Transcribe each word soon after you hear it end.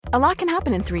A lot can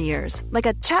happen in 3 years, like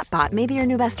a chatbot may be your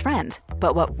new best friend.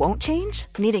 But what won't change?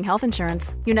 Needing health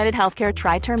insurance. United Healthcare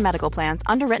Tri-Term Medical Plans,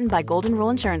 underwritten by Golden Rule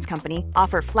Insurance Company,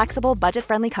 offer flexible,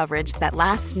 budget-friendly coverage that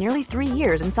lasts nearly 3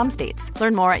 years in some states.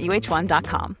 Learn more at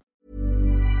uh1.com.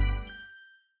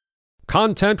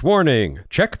 Content warning.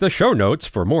 Check the show notes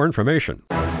for more information.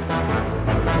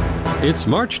 It's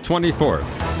March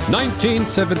 24th,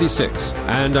 1976,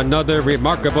 and another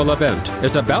remarkable event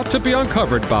is about to be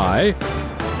uncovered by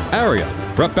Ariel,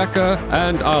 Rebecca,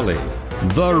 and Ali,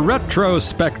 the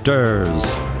Retrospectors.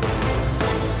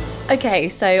 Okay,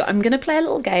 so I'm going to play a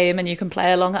little game and you can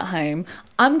play along at home.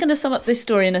 I'm going to sum up this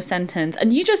story in a sentence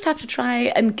and you just have to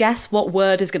try and guess what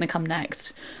word is going to come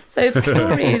next. So the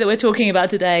story that we're talking about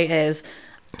today is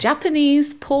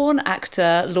Japanese porn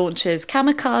actor launches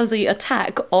kamikaze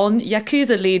attack on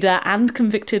Yakuza leader and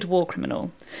convicted war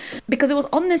criminal. Because it was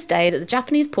on this day that the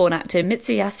Japanese porn actor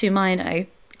Mitsuyasu Maino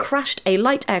crashed a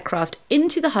light aircraft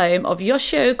into the home of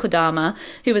Yoshio Kodama,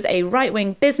 who was a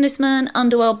right-wing businessman,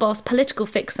 underworld boss, political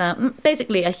fixer,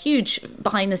 basically a huge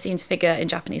behind-the-scenes figure in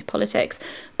Japanese politics.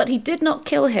 But he did not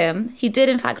kill him. He did,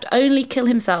 in fact, only kill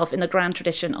himself in the grand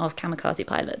tradition of kamikaze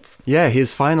pilots. Yeah,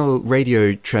 his final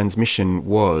radio transmission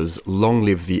was, "Long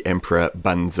live the Emperor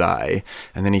Banzai,"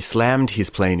 and then he slammed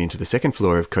his plane into the second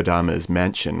floor of Kodama's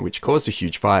mansion, which caused a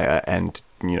huge fire and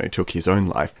took his own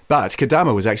life. But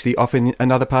Kodama was actually off in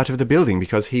another part of the building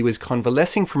because he was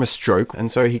convalescing from a stroke,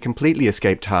 and so he completely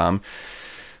escaped harm,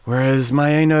 whereas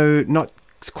Maeno not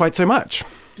quite so much.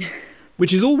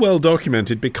 Which is all well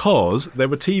documented because there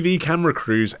were TV camera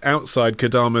crews outside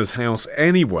Kodama's house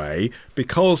anyway,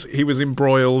 because he was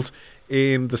embroiled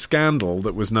in the scandal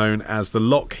that was known as the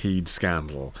Lockheed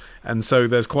scandal. And so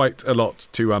there's quite a lot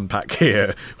to unpack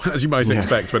here, as you might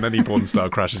expect when any porn star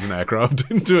crashes an aircraft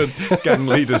into a gang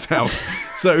leader's house.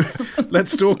 So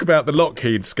let's talk about the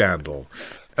Lockheed scandal.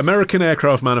 American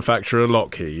aircraft manufacturer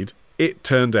Lockheed, it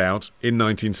turned out in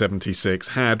 1976,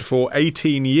 had for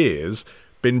 18 years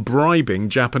been bribing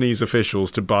Japanese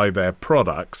officials to buy their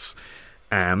products,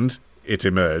 and it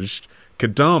emerged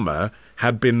Kodama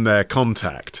had been their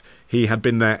contact. He had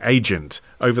been their agent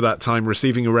over that time,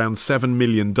 receiving around $7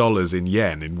 million in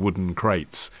yen in wooden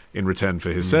crates in return for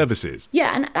his services.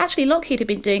 Yeah, and actually Lockheed had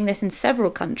been doing this in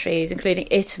several countries, including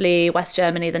Italy, West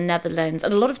Germany, the Netherlands,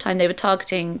 and a lot of time they were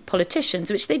targeting politicians,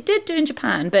 which they did do in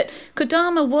Japan, but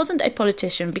Kodama wasn't a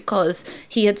politician because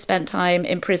he had spent time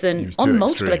in prison on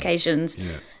multiple occasions.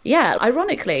 Yeah,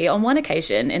 ironically, on one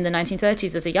occasion in the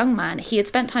 1930s as a young man, he had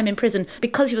spent time in prison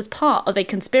because he was part of a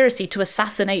conspiracy to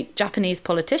assassinate Japanese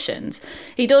politicians.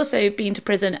 He'd also been to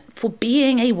prison for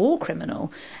being a war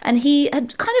criminal, and he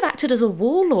had kind of acted as a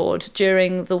warlord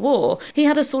during the war. He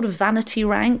had a sort of vanity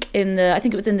rank I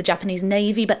think it was in the Japanese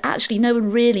Navy, but actually no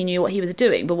one really knew what he was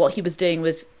doing, but what he was doing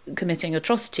was committing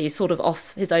atrocities sort of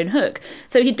off his own hook.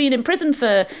 So he'd been in prison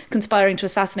for conspiring to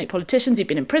assassinate politicians, he'd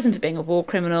been in prison for being a war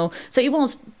criminal, so he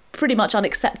was pretty much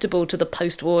unacceptable to the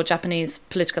post-war Japanese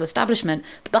political establishment.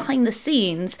 But behind the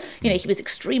scenes, he was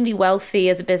extremely wealthy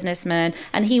as a businessman,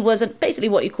 and he was basically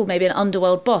what you call maybe an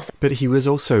underworld boss. But he was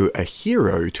also a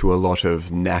hero to a lot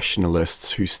of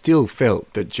nationalists who still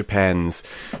felt that Japan's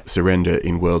surrender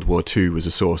in World War II was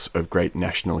a source of great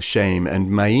national shame, and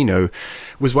Maino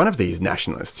was one of these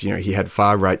nationalists. He had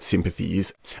far-right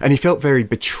sympathies, and he felt very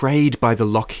betrayed by the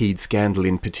Lockheed scandal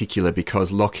in particular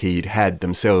because Lockheed had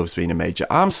themselves been a major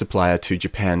arms supplier to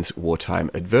Japan's wartime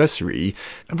adversary.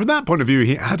 And from that point of view,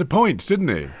 he had a point, didn't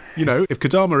he? If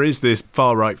Kodama is this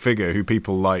far-right figure who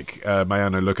people like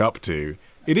Mayano look up to,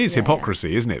 it is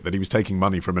hypocrisy, isn't it, that he was taking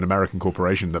money from an American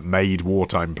corporation that made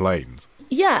wartime planes?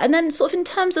 Yeah, and then sort of in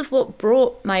terms of what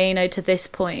brought Maeno to this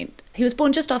point, he was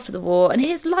born just after the war, and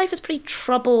his life was pretty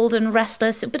troubled and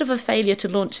restless, a bit of a failure to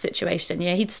launch situation.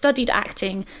 He'd studied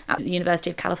acting at the University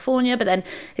of California, but then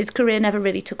his career never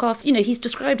really took off. He's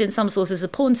described in some sources as a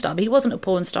porn star, but he wasn't a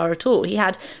porn star at all. He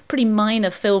had pretty minor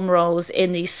film roles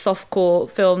in these softcore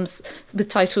films with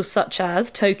titles such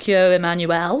as Tokyo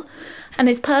Emmanuel. And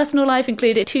his personal life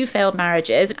included 2 failed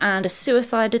marriages and a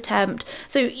suicide attempt.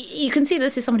 So you can see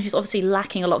this is someone who's obviously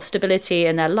lacking a lot of stability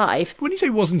in their life. When you say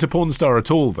wasn't a porn star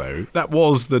at all, though, that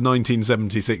was the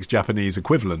 1976 Japanese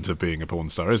equivalent of being a porn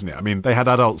star, isn't it? I mean, they had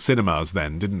adult cinemas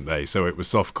then, didn't they? So it was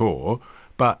softcore,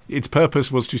 but its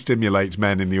purpose was to stimulate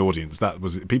men in the audience. That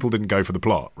was it. People didn't go for the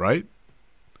plot, right?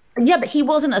 Yeah, but he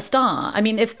wasn't a star. I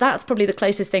mean, if that's probably the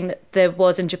closest thing that there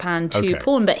was in Japan to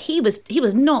porn, but he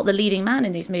was not the leading man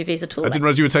in these movies at all. I didn't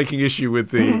realise you were taking issue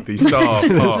with the star part.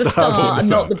 The star and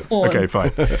not the porn. Okay,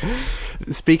 fine.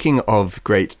 Speaking of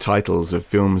great titles of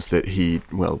films that he,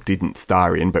 didn't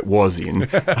star in, but was in,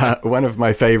 one of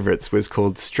my favourites was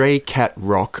called Stray Cat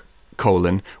Rock,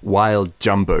 wild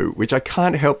jumbo, which I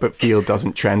can't help but feel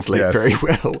doesn't translate very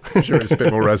well. I'm sure it's a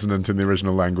bit more resonant in the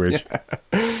original language.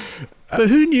 Yeah. But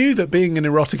who knew that being an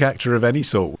erotic actor of any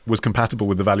sort was compatible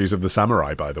with the values of the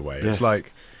samurai, by the way? Yes. It's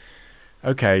like,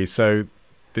 okay, so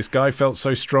this guy felt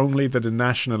so strongly that a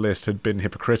nationalist had been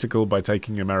hypocritical by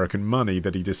taking American money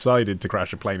that he decided to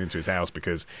crash a plane into his house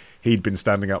because he'd been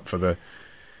standing up for the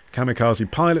kamikaze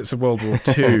pilots of World War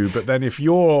II. But then if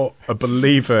you're a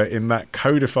believer in that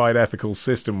codified ethical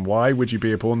system, why would you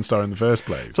be a porn star in the first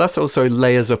place? Plus also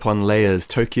layers upon layers.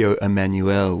 Tokyo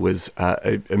Emmanuel was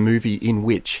a movie in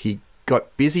which he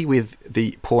got busy with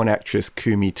the porn actress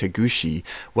Kumi Taguchi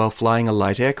while flying a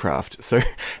light aircraft. So,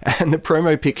 and the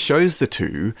promo pic shows the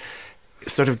two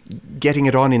sort of getting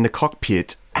it on in the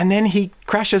cockpit, and then he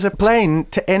crashes a plane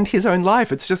to end his own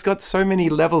life. It's just got so many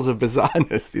levels of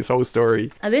bizarreness, this whole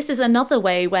story. And this is another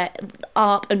way where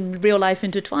art and real life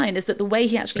intertwine, is that the way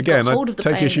he actually got hold of the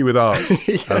plane... Again, I take issue with art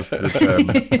as the term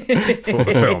for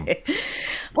the film.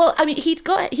 Well, I mean, he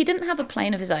didn't have a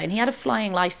plane of his own. He had a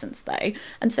flying license, though.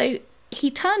 And so he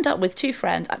turned up with two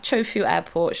friends at Chofu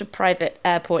Airport, which is a private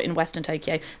airport in Western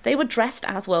Tokyo. They were dressed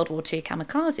as World War II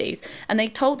kamikazes, and they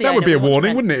told the owner... That would be a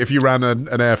warning, wouldn't it, if you ran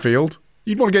an airfield?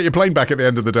 You'd want to get your plane back at the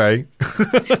end of the day.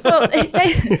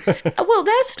 Well,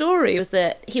 their story was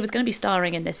that he was going to be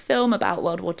starring in this film about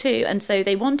World War II, and so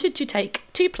they wanted to take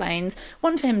two planes,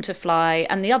 one for him to fly,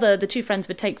 and the two friends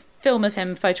would take film of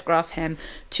him, photograph him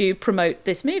to promote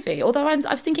this movie. Although I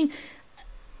was thinking,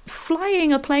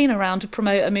 flying a plane around to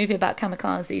promote a movie about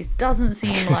kamikazes doesn't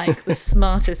seem like the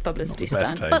smartest publicity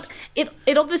stunt. But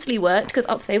it obviously worked, because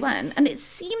up they went. And it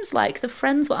seems like the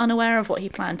friends were unaware of what he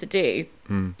planned to do.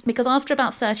 Because after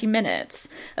about 30 minutes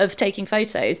of taking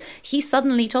photos, he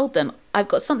suddenly told them, I've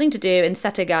got something to do in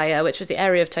Setagaya, which was the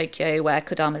area of Tokyo where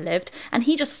Kodama lived, and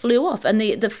he just flew off, and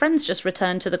the friends just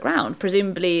returned to the ground,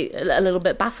 presumably a little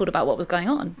bit baffled about what was going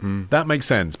on. That makes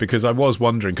sense, because I was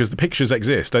wondering, because the pictures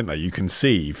exist, don't they? You can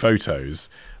see photos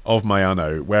of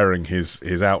Mayano wearing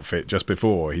his outfit just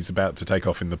before he's about to take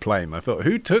off in the plane. I thought,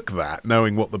 who took that,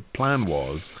 knowing what the plan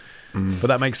was? But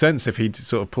that makes sense if he'd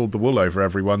sort of pulled the wool over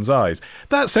everyone's eyes.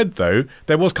 That said, though,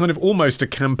 there was kind of almost a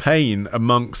campaign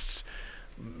amongst,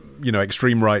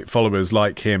 extreme right followers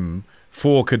like him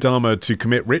for Kodama to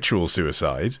commit ritual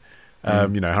suicide,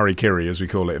 harikiri, as we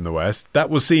call it in the West. That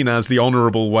was seen as the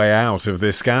honourable way out of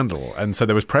this scandal. And so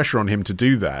there was pressure on him to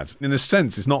do that. In a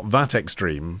sense, it's not that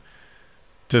extreme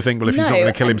to think, well, if he's not going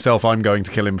to kill himself, I'm going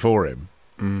to kill him for him.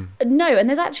 No, and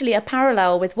there's actually a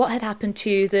parallel with what had happened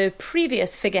to the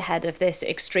previous figurehead of this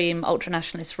extreme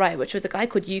ultranationalist right, which was a guy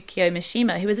called Yukio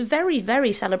Mishima, who was a very,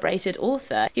 very celebrated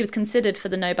author. He was considered for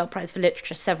the Nobel Prize for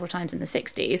Literature several times in the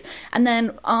 60s. And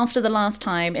then after the last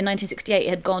time, in 1968, he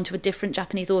had gone to a different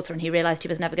Japanese author, and he realised he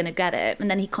was never going to get it. And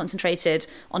then he concentrated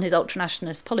on his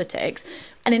ultranationalist politics.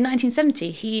 And in 1970,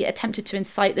 he attempted to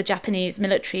incite the Japanese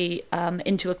military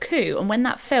into a coup. And when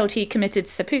that failed, he committed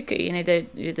seppuku,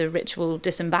 the ritual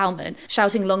disembowelment,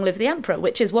 shouting, "Long live the emperor,"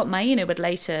 which is what Maino would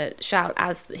later shout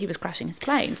as he was crashing his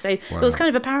plane. So there was kind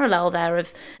of a parallel there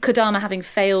of Kodama having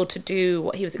failed to do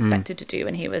what he was expected to do,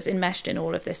 and he was enmeshed in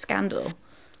all of this scandal.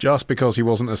 Just because he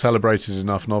wasn't a celebrated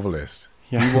enough novelist.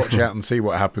 Yeah. You watch out and see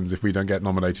what happens if we don't get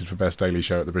nominated for Best Daily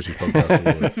Show at the British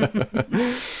Podcast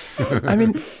Awards. I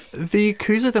mean, the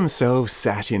Yakuza themselves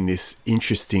sat in this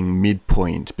interesting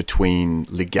midpoint between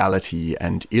legality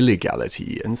and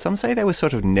illegality, and some say they were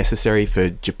sort of necessary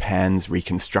for Japan's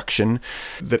reconstruction,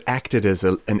 that acted as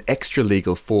an extra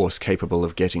legal force capable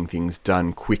of getting things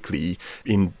done quickly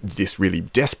in this really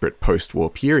desperate post-war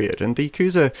period. And the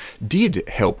Yakuza did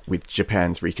help with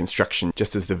Japan's reconstruction,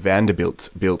 just as the Vanderbilts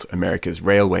built America's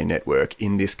railway network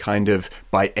in this kind of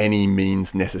by any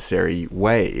means necessary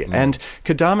way. And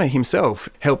Kodama himself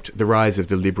helped the rise of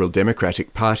the Liberal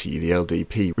Democratic Party, the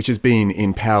LDP, which has been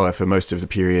in power for most of the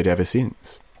period ever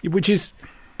since. Which is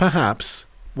perhaps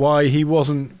why he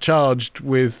wasn't charged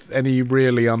with any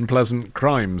really unpleasant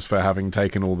crimes for having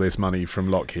taken all this money from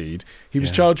Lockheed. He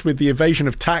was charged with the evasion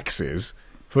of taxes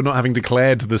for not having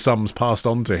declared the sums passed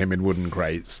on to him in wooden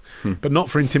crates, but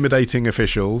not for intimidating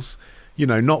officials,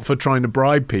 not for trying to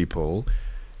bribe people.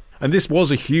 And this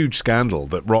was a huge scandal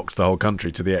that rocked the whole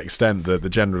country to the extent that the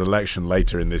general election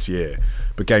later in this year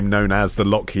became known as the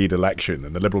Lockheed election,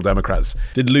 and the Liberal Democrats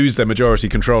did lose their majority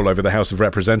control over the House of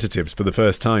Representatives for the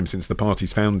first time since the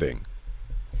party's founding.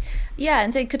 Yeah,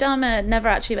 and so Kodama never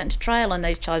actually went to trial on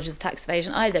those charges of tax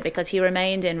evasion either, because he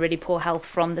remained in really poor health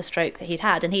from the stroke that he'd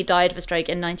had, and he died of a stroke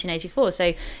in 1984.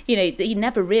 So, he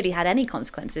never really had any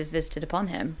consequences visited upon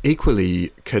him.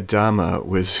 Equally, Kodama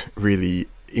was really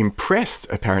impressed,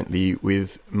 apparently,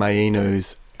 with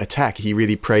Maeno's attack. He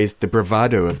really praised the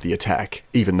bravado of the attack,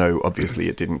 even though obviously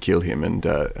it didn't kill him, and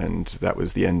that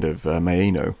was the end of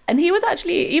Maeno. And he was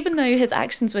actually, even though his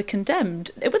actions were condemned,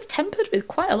 it was tempered with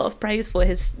quite a lot of praise for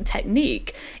his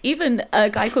technique. Even a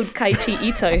guy called Kaiichi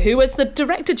Ito, who was the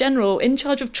Director General in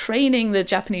charge of training the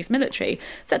Japanese military,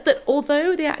 said that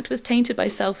although the act was tainted by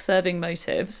self-serving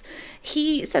motives,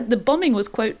 he said the bombing was,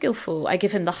 quote, skillful. I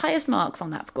give him the highest marks on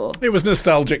that score. It was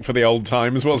nostalgic for the old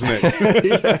times, wasn't it?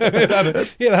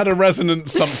 it had a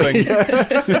resonance something.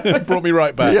 It brought me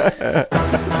right back. Yeah.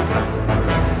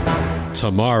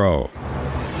 Tomorrow.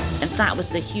 And that was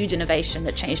the huge innovation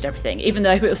that changed everything, even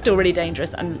though it was still really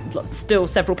dangerous and still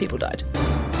several people died.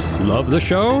 Love the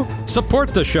show?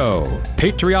 Support the show.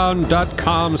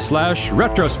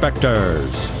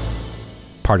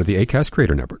 Patreon.com/retrospectors. Part of the Acast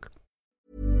Creator Network.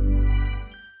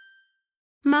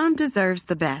 Mom deserves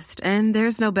the best, and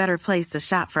there's no better place to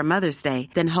shop for Mother's Day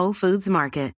than Whole Foods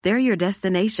Market. They're your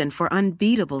destination for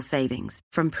unbeatable savings,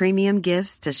 from premium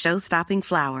gifts to show-stopping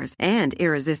flowers and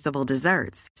irresistible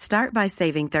desserts. Start by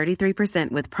saving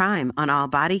 33% with Prime on all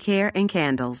body care and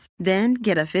candles. Then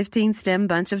get a 15-stem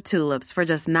bunch of tulips for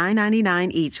just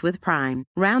 $9.99 each with Prime.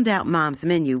 Round out Mom's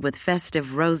menu with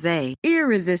festive rosé,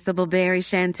 irresistible berry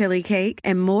chantilly cake,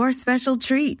 and more special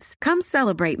treats. Come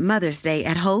celebrate Mother's Day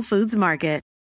at Whole Foods Market.